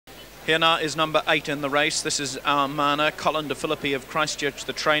Here now is number 8 in the race. This is our mare, Colin de Philippi of Christchurch,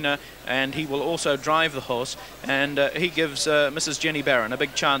 the trainer, and he will also drive the horse, and he gives Mrs. Jenny Barron a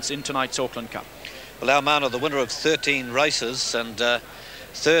big chance in tonight's Auckland Cup. Well, our mare, the winner of 13 races, and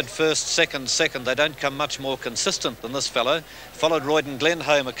third, first, second. They don't come much more consistent than this fellow. Followed Roydon Glen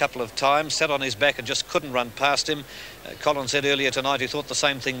home a couple of times, sat on his back and just couldn't run past him. Colin said earlier tonight he thought the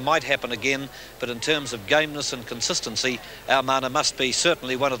same thing might happen again, but in terms of gameness and consistency, our mare must be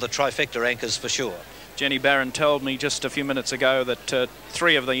certainly one of the trifecta anchors for sure. Jenny Barron told me just a few minutes ago that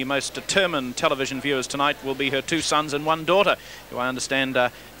 3 of the most determined television viewers tonight will be her 2 sons and 1 daughter, who I understand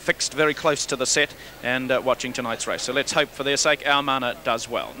fixed very close to the set and watching tonight's race. So let's hope for their sake our mare does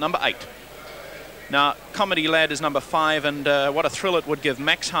well. Number 8. Now, Comedy Lad is number 5, and what a thrill it would give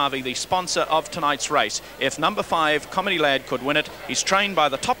Max Harvey, the sponsor of tonight's race, if number 5, Comedy Lad, could win it. He's trained by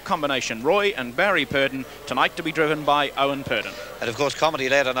the top combination, Roy and Barry Purdon, tonight to be driven by Owen Purdon. And of course, Comedy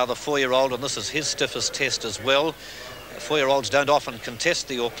Lad, another 4-year-old, and this is his stiffest test as well. 4-year-olds don't often contest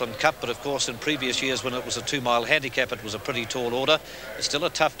the Auckland Cup, but of course in previous years when it was a 2-mile handicap it was a pretty tall order. It's still a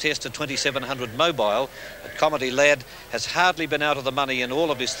tough test at 2700 mobile, but Comedy Lad has hardly been out of the money in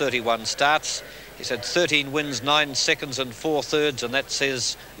all of his 31 starts. He's had 13 wins, 9 seconds and 4 thirds, and that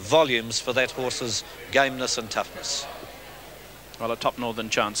says volumes for that horse's gameness and toughness. Well, a top northern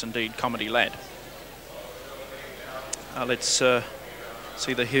chance indeed, Comedy Lad. Let's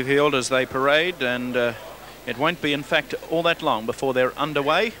see the field as they parade, and it won't be, in fact, all that long before they're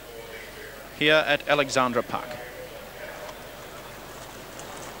underway here at Alexandra Park.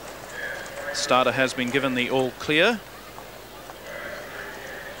 Starter has been given the all clear.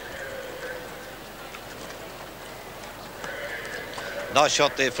 Nice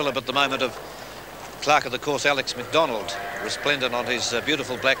shot there, Philip, at the moment of clerk of the course, Alex McDonald, resplendent on his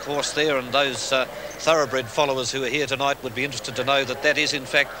beautiful black horse there, and those thoroughbred followers who are here tonight would be interested to know that that is in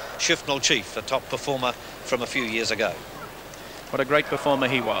fact Shifnal Chief, a top performer from a few years ago. What a great performer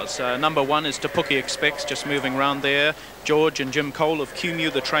he was. Number 1 is Tapuki Expects, just moving round there. George and Jim Cole of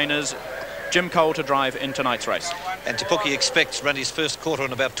QMU, the trainers. Jim Cole to drive in tonight's race. And Tapuki Expects ran his first quarter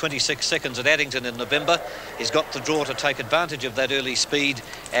in about 26 seconds at Addington in November. He's got the draw to take advantage of that early speed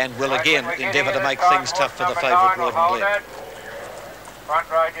and will again endeavour to make things tough for the favourite Roydon Glen. Front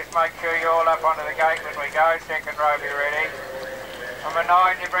row, just make sure you're all up onto the gate when we go. Second row, be ready. Number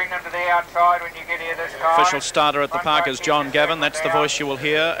 9, you bring them to the outside when you get here this time. Official starter at the park is John Gavin. That's the voice you will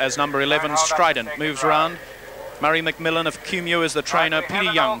hear as number 11, Strident, moves round. Murray McMillan of QMU is the trainer,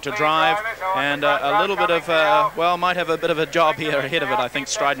 Peter Young to drive, and a little bit of, well, might have a bit of a job here ahead of it, I think,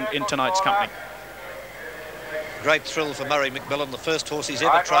 Strident in tonight's company. Great thrill for Murray McMillan, the first horse he's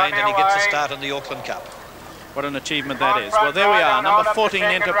ever trained, and he gets a start in the Auckland Cup. What an achievement that is. Well, there we are, number 14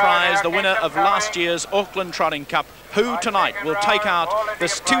 Enterprise, the winner of last year's Auckland Trotting Cup, who tonight will take out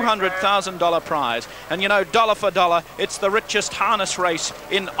this $200,000 prize. And you know, dollar for dollar, it's the richest harness race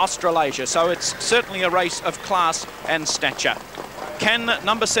in Australasia, so it's certainly a race of class and stature. Can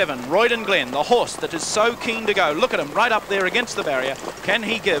number 7, Roydon Glen, the horse that is so keen to go, look at him right up there against the barrier, can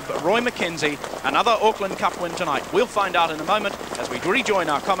he give Roy McKenzie another Auckland Cup win tonight? We'll find out in a moment as we rejoin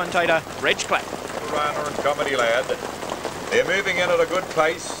our commentator, Reg Clapp. Runner and Comedy Lad. They're moving in at a good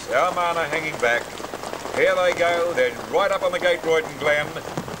pace. Our Mana hanging back. Here they go. They're right up on the gate, Roydon Glen.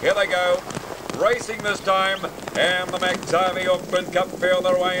 Here they go. Racing this time. And the Max Harvey Auckland Cup feel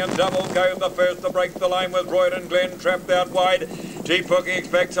their way in double cove. The first to break the line with Roydon Glen trapped out wide. Tapuki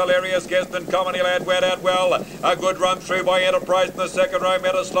Expects, Hilarious Guest and Comedy Lad went out well. A good run through by Enterprise in the second row.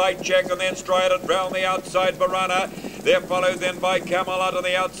 Met a slight check and then strided round the outside Barana. They're followed then by Camelot on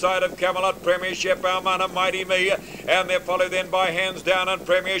the outside of Camelot, Premiership, Almana, Mighty Me, and they're followed then by Hands Down and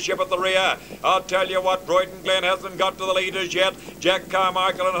Premiership at the rear. I'll tell you what, Roydon Glen hasn't got to the leaders yet. Jack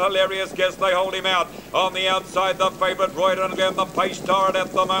Carmichael and Hilarious Guest, they hold him out. On the outside, the favourite Roydon Glen, the pace torrent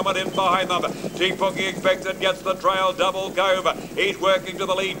at the moment in behind them. Tapuki Expects and gets the trail, Double Cove. He's working to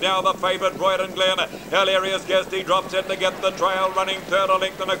the lead now, the favourite Roydon Glen. Hilarious Guest, he drops in to get the trail, running third, a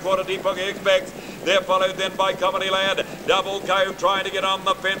length and a quarter, Tapuki Expects. They're followed then by Comedy Lad. Double Cove trying to get on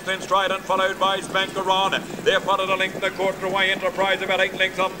the fence, then Strident followed by Spankeron. They're followed a length and a quarter away. Enterprise about 8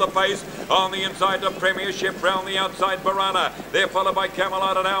 lengths off the pace. On the inside, the Premiership round the outside, Barana. They're followed by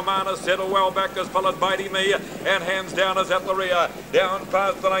Camelot and Almana. Settle well back as followed by Mighty Me. And Hands Down is at the rear. Down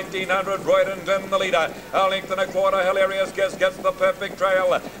past the 1900, Roydon Glen the leader. A length and a quarter, Hilarious Guest gets the perfect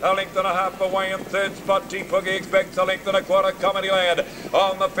trail. A length and a half away in third spot. Tapuki Expects a length and a quarter, Comedy Lad.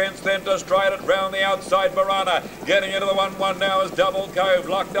 On the fence then to Strident round the outside, Barana. Getting into the 1-1 now is Double Cove.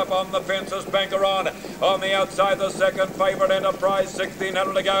 Locked up on the fence is Bankeron. On the outside, the second favourite Enterprise,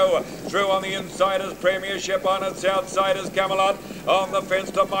 1600 to go. Through on the inside is Premiership. On its outside is Camelot. On the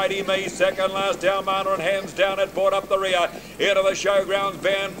fence to Mighty Me, second last Almana, and hands down it brought up the rear. Into the showgrounds,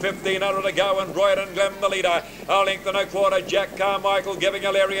 van 1500 to go, and Roydon Glen the leader. A length and a quarter, Jack Carmichael giving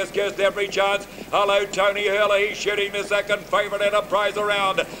Hilarious Guest every chance. Hello, Tony Hurley, he's shooting the second favourite Enterprise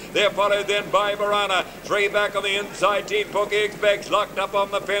around. They're followed then by Varana. Three back on the inside, T Pookie Expects, locked up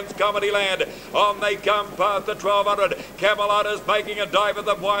on the fence, Comedy Land. On they come past the 1200. Camelot is making a dive at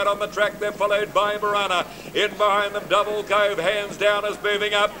the wide on the track. They're followed by Varana. In behind them, Double Cove, hands down, is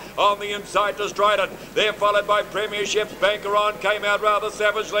moving up. On the inside to Strident. They're followed by Premiership. Banker On came out rather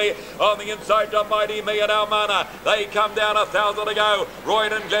savagely. On the inside to Mighty Me and Almana. They come down 1,000 to go.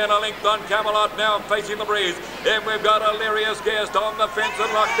 Roydon Glen a length on Camelot now facing the breeze. Then we've got Hilarious Guest on the fence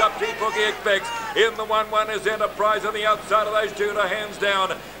and locked up. T Pookie Expects. In the 1-1 is Enterprise on the outside of those two to hands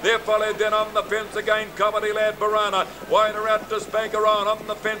down. They're followed then on the fence again, Comedy Lad Barana. Wider out to Spanker On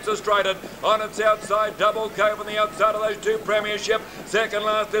the fence is Strident. On its outside, Double Cove on the outside of those two, Premiership. Second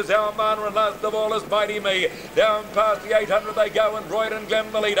last is Almana, and last of all is Mighty Me. Down past the 800 they go, and Roydon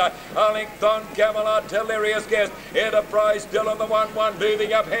Glen the leader. A length on Camelot, Hilarious Guest. Enterprise still on the 1-1,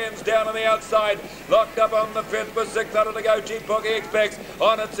 moving up, hands down on the outside. Locked up on the fence with 600 to go, T Pookie Expects.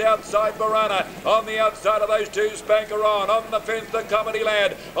 On its outside, Barana. On the outside of those two, Spanker On the fence, the Comedy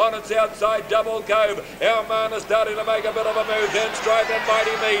Lad. On its outside, Double Cove. Almana starting to make a bit of a move. Then Stride and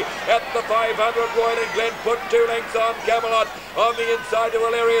Mighty Me. At the 500, Roydon Glen put 2 lengths on Camelot. On the inside to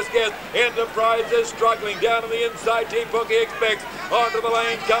Hilarious Guest. Enterprise is struggling. Down to the inside, T Pookie Expects. Onto the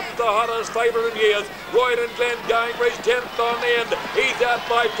lane comes the hottest favourite in years. Roydon Glen going for his 10th on the end. He's out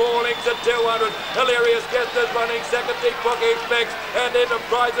by 4 lengths at 200. Hilarious Guest is running second. T Pookie Expects. And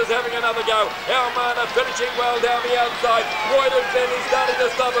Enterprise is having another go. Almana finishing well down the outside. Roydon Glen is starting to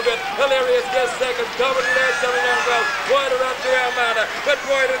stop a bit. Hilarious Guest second. Comedy Lad coming out well. Wider up to Almana. But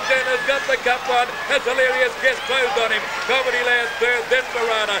Roydon Glen has got the cup one as Hilarious Guest closed on him. Comedy Lad third, then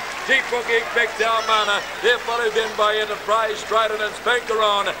Barana. T Pookie Expects Almana. They're followed then by Enterprise, Strident and Spanker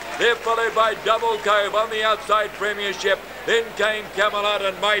On. They're followed by Double Cove on the outside, Premiership. Then came Camelot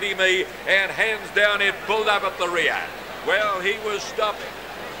and Mighty Me, and hands down it pulled up at the rear. Well, he was stopped.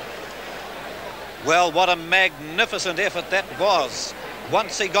 Well, what a magnificent effort that was.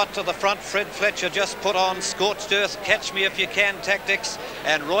 Once he got to the front, Fred Fletcher just put on scorched earth, catch me if you can tactics,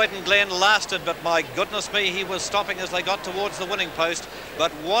 and Roydon Glen lasted, but my goodness me, he was stopping as they got towards the winning post.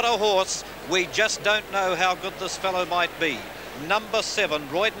 But what a horse. We just don't know how good this fellow might be. Number 7,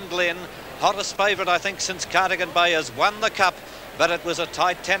 Roydon Glen, hottest favourite I think since Cardigan Bay, has won the Cup, but it was a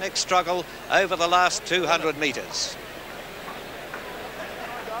titanic struggle over the last 200 metres.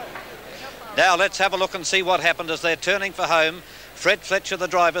 Now let's have a look and see what happened as they're turning for home. Fred Fletcher, the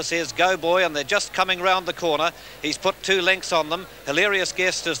driver, says go boy, and they're just coming round the corner. He's put 2 lengths on them. Hilarious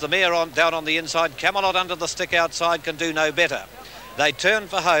Guest is the mare down on the inside. Camelot under the stick outside can do no better. They turn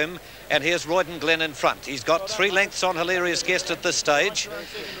for home, and here's Roydon Glen in front. He's got 3 lengths on Hilarious Guest at this stage.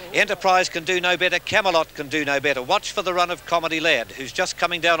 Enterprise can do no better. Camelot can do no better. Watch for the run of Comedy Lad, who's just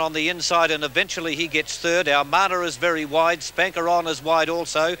coming down on the inside, and eventually he gets third. Almana is very wide. Spanker On is wide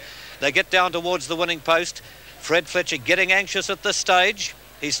also. They get down towards the winning post. Fred Fletcher getting anxious at this stage.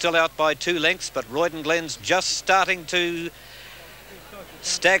 He's still out by 2 lengths, but Roydon Glen's just starting to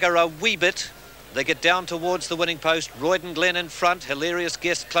stagger a wee bit. They get down towards the winning post. Roydon Glen in front. Hilarious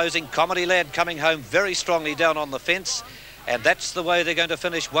Guest closing. Comedy Lad coming home very strongly down on the fence. And that's the way they're going to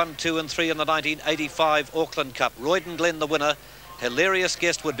finish 1, 2 and 3 in the 1985 Auckland Cup. Roydon Glen the winner. Hilarious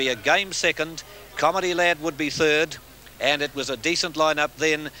Guest would be a game second. Comedy Lad would be third. And it was a decent lineup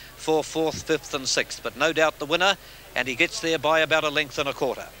then for 4th, 5th and 6th. But no doubt the winner, and he gets there by about 1 length and a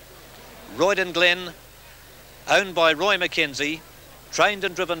quarter. Roydon Glen, owned by Roy Mackenzie, trained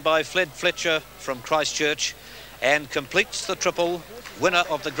and driven by Fred Fletcher from Christchurch, and completes the triple, winner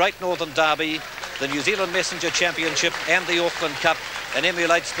of the Great Northern Derby, the New Zealand Messenger Championship and the Auckland Cup, and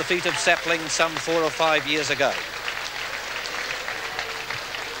emulates the feat of Sapling some 4 or 5 years ago.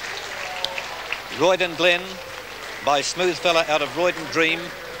 Roydon Glen, by Smooth Fella out of Roydon Dream,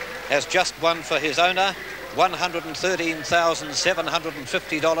 has just won for his owner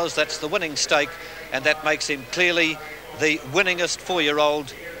 $113,750. That's the winning stake, and that makes him clearly the winningest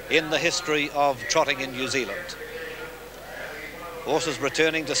 4-year-old in the history of trotting in New Zealand. Horses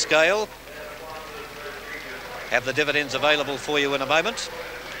returning to scale. Have the dividends available for you in a moment.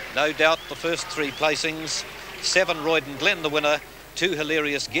 No doubt the first 3 placings, 7 Roydon Glen the winner, 2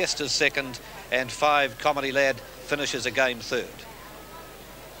 Hilarious Guest as second, and 5 Comedy Lad finishes a game third.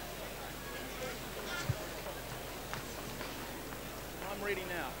 I'm ready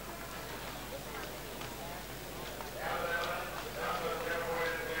now.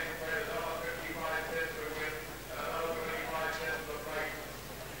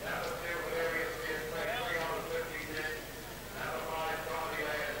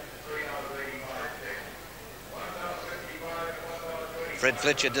 Fred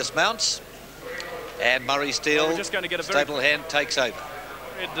Fletcher dismounts, and Murray Steele, we're just going to get a stable hand, takes over.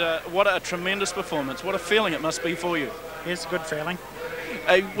 Fred, what a tremendous performance. What a feeling it must be for you. Yes, good feeling.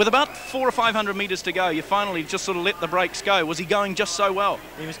 With about 400 or 500 metres to go, you finally just sort of let the brakes go. Was he going just so well?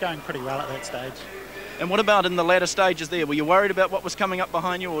 He was going pretty well at that stage. And what about in the latter stages there? Were you worried about what was coming up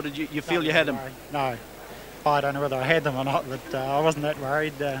behind you, or did you feel you had him? No. I don't know whether I had them or not, but I wasn't that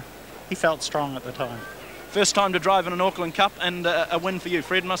worried. He felt strong at the time. First time to drive in an Auckland Cup, and a win for you,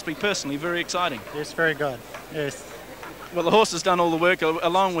 Fred. Must be personally very exciting. Yes, very good. Yes. Well, the horse has done all the work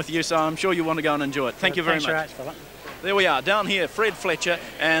along with you, so I'm sure you want to go and enjoy it. Thank you very much. Thanks very much, Philip. There we are, down here, Fred Fletcher,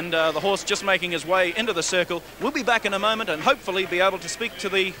 and the horse just making his way into the circle. We'll be back in a moment and hopefully be able to speak to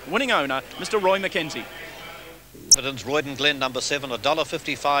the winning owner, Mr. Roy McKenzie. Evidence Roydon Glen, number 7,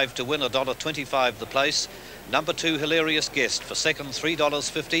 $1.55 to win, $1.25 the place. Number 2, Hilarious Guest for second,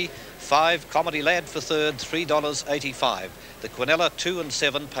 $3.50. 5, Comedy Lad for third, $3.85. The Quinella 2 and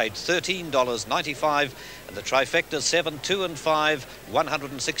 7 paid $13.95, and the trifecta 7, 2 and 5,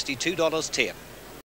 $162.10.